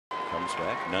Comes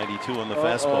back, 92 on the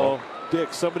fastball.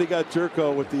 Dick, somebody got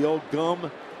Jerko with the old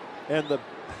gum and the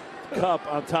cup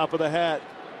on top of the hat.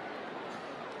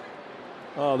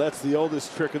 Oh, that's the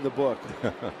oldest trick in the book.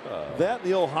 That and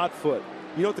the old hot foot.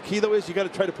 You know what the key though is? You got to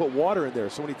try to put water in there.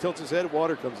 So when he tilts his head,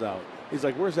 water comes out. He's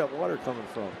like, where's that water coming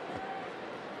from?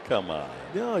 Come on.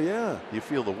 No, yeah. You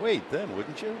feel the weight then,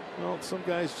 wouldn't you? Well, some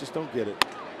guys just don't get it.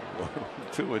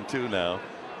 2-2 now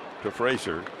to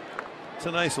Frazier. It's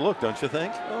a nice look, don't you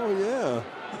think? Oh, yeah.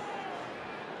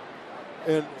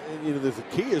 And you know, the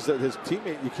key is that his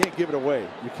teammate, you can't give it away.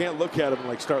 You can't look at him and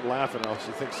like start laughing, else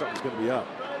you think something's going to be up.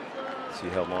 See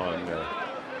how long the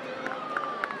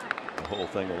whole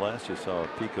thing will last. You saw a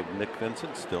peek of Nick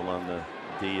Vincent still on the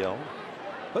DL.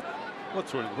 But what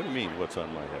do you mean? What's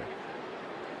on my hair?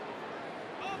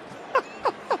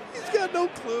 He's got no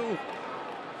clue.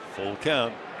 Full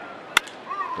count.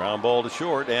 Ground ball to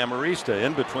short. Amarista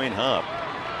in between Hop.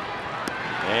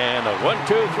 And a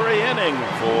 1-2-3 inning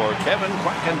for Kevin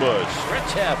Quackenbush.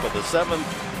 Stretch half of the 7th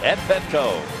at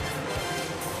Petco.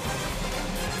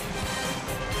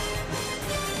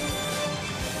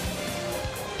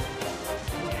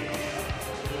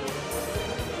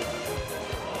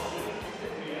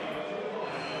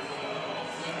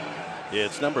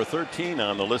 It's number 13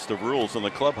 on the list of rules in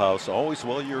the clubhouse. Always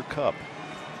wear your cup.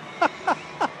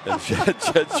 And Jed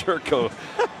Jerko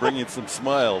bringing some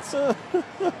smiles.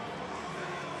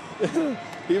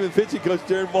 Even pitching coach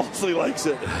Darren Mosley likes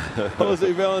it.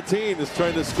 Jose Valentin is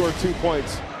trying to score 2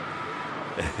 points.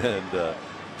 And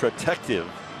protective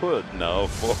hood now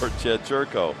for Jed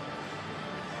Jerko.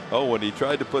 Oh, when he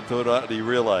tried to put the hood on, he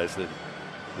realized that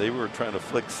they were trying to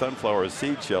flick sunflower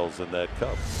seed shells in that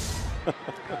cup.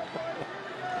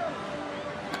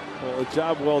 Well, a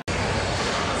job well done.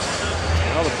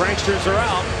 Well, the pranksters are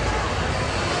out.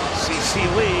 CC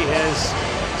Lee has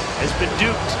been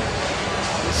duped.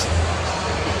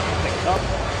 The cup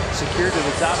secured to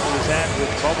the top of his hat with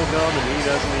bubble gum, and he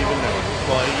doesn't even know.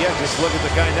 Well, yeah, just look at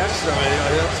the guy next to him, and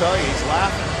he'll tell you he's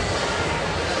laughing.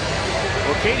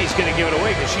 Well, Katie's going to give it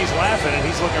away because she's laughing, and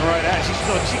he's looking right at her.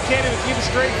 She can't even keep a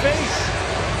straight face.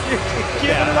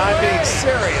 Yeah, I'm being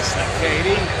serious,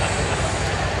 Katie.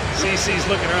 CC's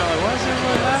looking around like, why is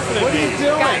everyone laughing at me? What are you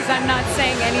doing? Guys, I'm not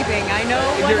saying anything. I know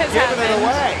what has happened. You're giving it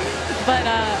away. But,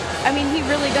 I mean, he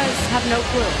really does have no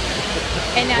clue.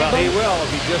 And well, he will if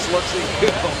he just looks at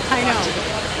you. I know.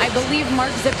 I believe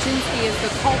Mark Zipchinski is the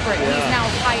culprit. Yeah. He's now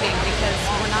hiding because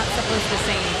we're not supposed to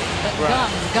say anything. But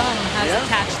gum has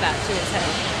attached that to his head.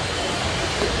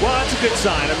 Well, that's a good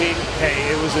sign. I mean, hey,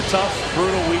 it was a tough,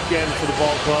 brutal weekend for the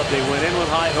ball club. They went in with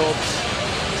high hopes.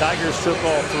 Tigers took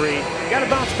all 3. Got to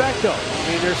bounce back, though. I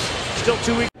mean, there's still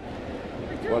 2 weeks.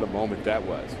 What a moment that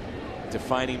was.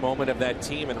 Defining moment of that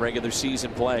team in regular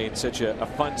season play in such a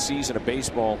fun season of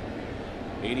baseball.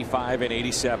 85 and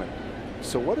 87.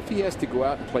 So what if he has to go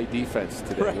out and play defense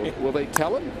today? Right. Will they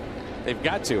tell him? They've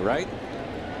got to, right?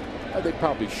 They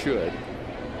probably should.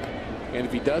 And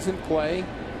if he doesn't play,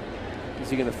 is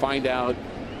he going to find out,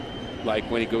 like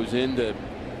when he goes in to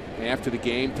after the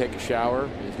game, take a shower?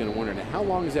 He's going to wonder, now, how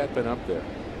long has that been up there?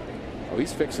 Oh,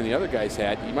 he's fixing the other guy's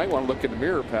hat. You might want to look in the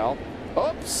mirror, pal.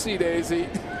 Oopsie daisy.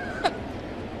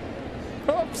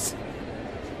 Oops.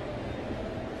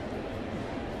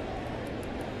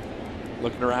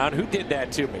 Looking around, who did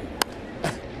that to me?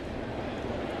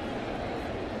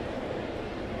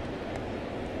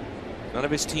 None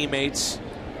of his teammates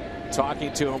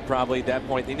talking to him probably at that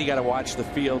point. Then you got to watch the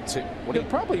field. What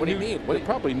do you mean? Well,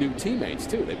 probably new teammates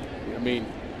too. I mean,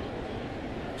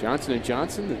 Johnson and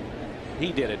Johnson.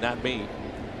 He did it, not me.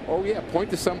 Oh yeah, point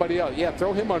to somebody else. Yeah,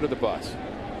 throw him under the bus.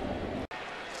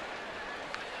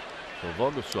 So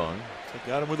Vogelsong. They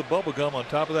got him with the bubble gum on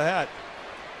top of the hat.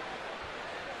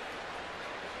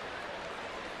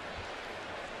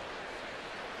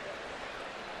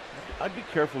 I'd be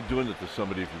careful doing it to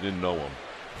somebody if you didn't know him.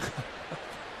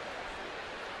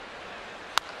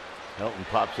 Helton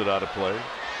pops it out of play.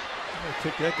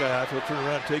 Take that guy out. He'll turn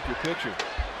around and take your picture.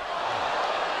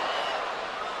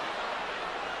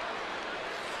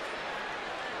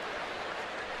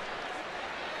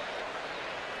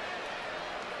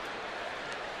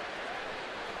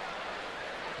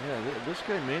 Yeah, this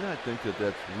guy may not think that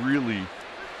that's really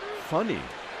funny.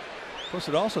 Plus,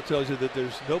 it also tells you that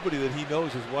there's nobody that he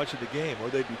knows is watching the game, or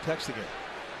they'd be texting him,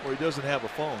 or he doesn't have a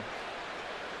phone.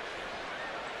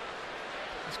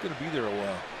 He's going to be there a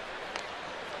while.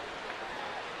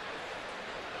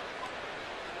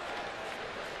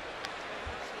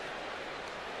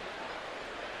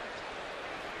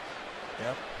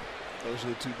 Yep, those are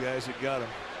the 2 guys that got him.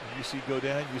 You see go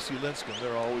down, you see Linscomb.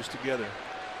 They're always together.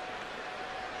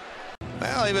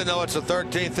 Well, even though it's the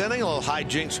 13th inning, a little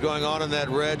hijinks going on in that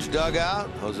Reds dugout.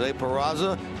 Jose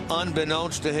Peraza,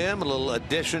 unbeknownst to him, a little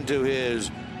addition to his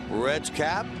Reds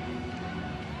cap.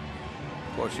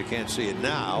 Of course, you can't see it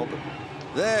now, but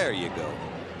there you go.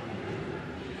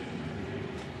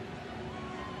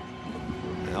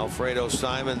 Alfredo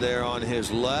Simon there on his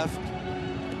left.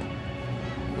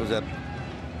 Was that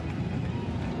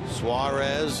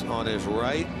Suarez on his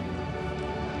right?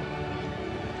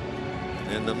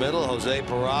 In the middle, Jose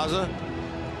Peraza.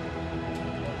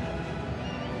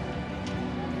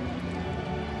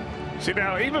 See,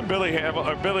 now even Billy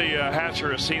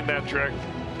Hatcher has seen that trick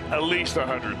at least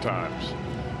 100 times,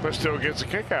 but still gets a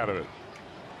kick out of it.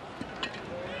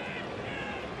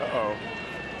 Uh-oh.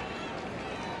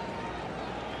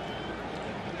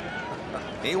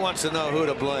 He wants to know who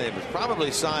to blame. It's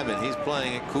probably Simon. He's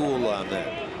playing it cool on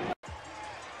that.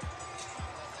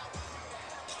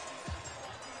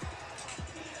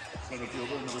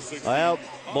 Well,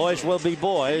 boys will be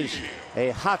boys. A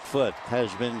hot foot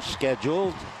has been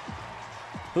scheduled.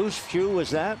 Whose cue was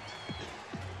that?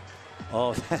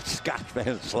 Oh, that's Scott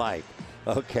Van Slyke.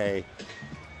 Okay.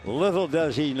 Little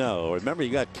does he know. Remember, he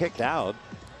got kicked out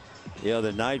the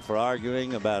other night for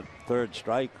arguing about third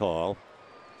strike call.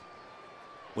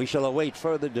 We shall await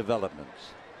further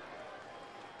developments.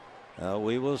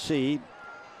 We will see.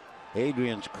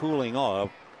 Adrian's cooling off.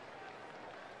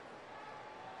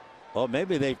 Oh,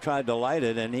 maybe they tried to light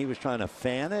it and he was trying to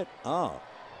fan it. Oh.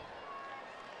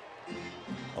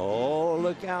 Oh,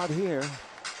 look out here.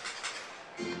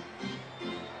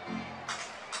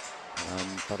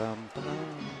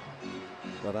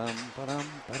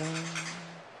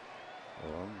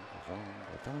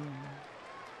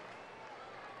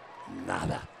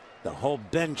 Nada. The whole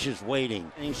bench is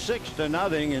waiting.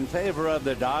 6-0 in favor of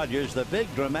the Dodgers. The big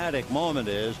dramatic moment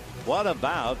is, what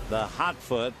about the hot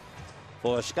foot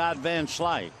for Scott Van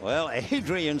Slyke? Well,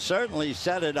 Adrian certainly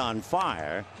set it on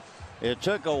fire. It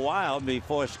took a while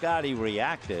before Scotty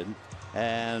reacted.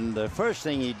 And the first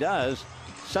thing he does,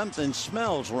 something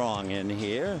smells wrong in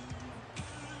here.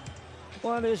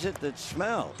 What is it that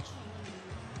smells?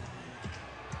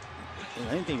 Is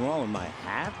anything wrong with my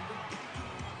hat?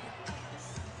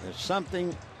 There's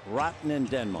something rotten in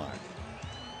Denmark.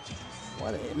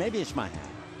 What? Maybe it's my hat.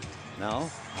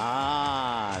 No?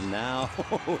 Ah, now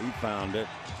we found it.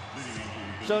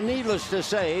 So needless to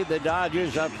say, the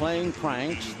Dodgers are playing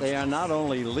pranks. They are not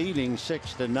only leading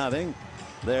 6-0,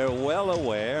 they're well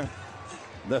aware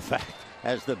the fact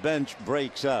as the bench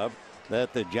breaks up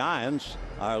that the Giants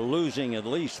are losing at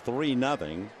least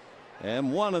 3-0.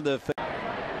 And one of the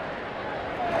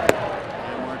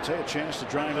and Marte a chance to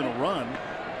drive in a run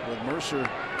with Mercer,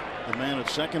 the man at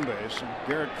second base, and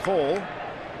Garrett Cole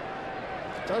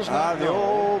does not know. The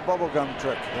old bubblegum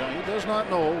trick. Yeah, he does not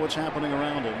know what's happening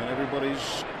around him, and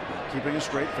everybody's keeping a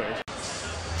straight face.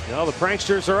 Well, the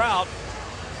pranksters are out.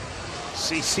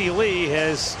 CC Lee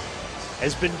has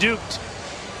been duped.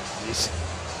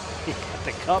 He got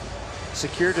the cup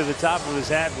secured to the top of his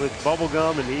hat with bubble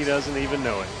gum, and he doesn't even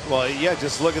know it. Well, yeah,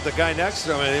 just look at the guy next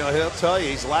to him, and he'll tell you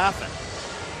he's laughing.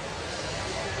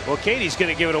 Well, Katie's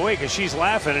going to give it away because she's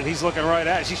laughing, and he's looking right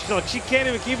at her. She can't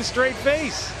even keep a straight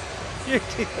face. You're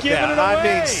giving it away.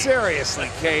 I mean, seriously,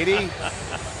 Katie.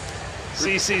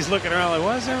 CC's looking around like,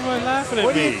 why is everybody laughing at me?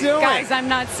 What are you doing? Guys, I'm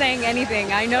not saying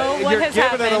anything. I know what has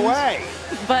happened. You're giving it away.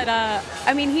 But,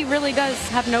 I mean, he really does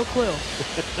have no clue.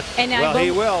 And well,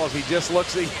 he will if he just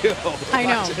looks at you. I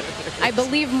know. I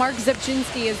believe Mark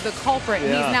Zepchinski is the culprit.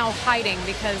 Yeah. He's now hiding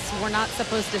because we're not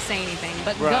supposed to say anything.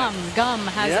 But right. Gum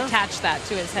has attached that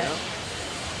to his head. Yeah.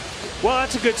 Well,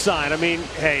 that's a good sign. I mean,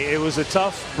 hey, it was a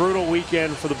tough, brutal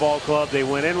weekend for the ball club. They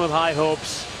went in with high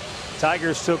hopes.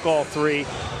 Tigers took all three.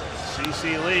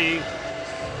 CC Lee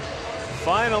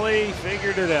finally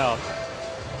figured it out.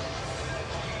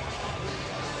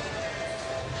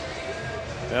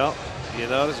 Well, you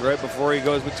notice right before he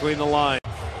goes between the lines.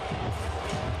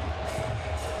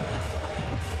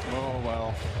 Oh,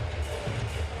 well.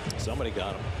 Somebody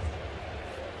got him.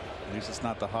 At least it's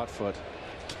not the hot foot.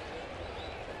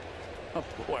 Oh,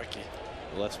 Plawecki.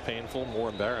 Less painful, more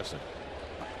embarrassing.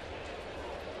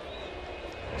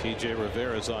 TJ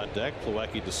Rivera's on deck.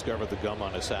 Plawecki discovered the gum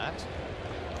on his hat.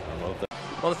 I love that.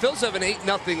 Well, the Phils have an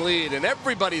 8-0 lead, and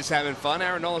everybody's having fun.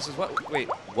 Aaron Nola says, wait,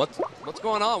 what's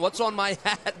going on? What's on my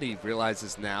hat? And he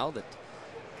realizes now that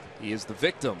he is the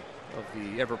victim of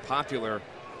the ever-popular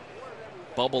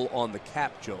bubble on the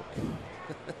cap joke.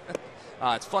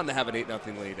 It's fun to have an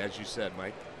 8-0 lead, as you said,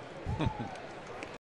 Mike.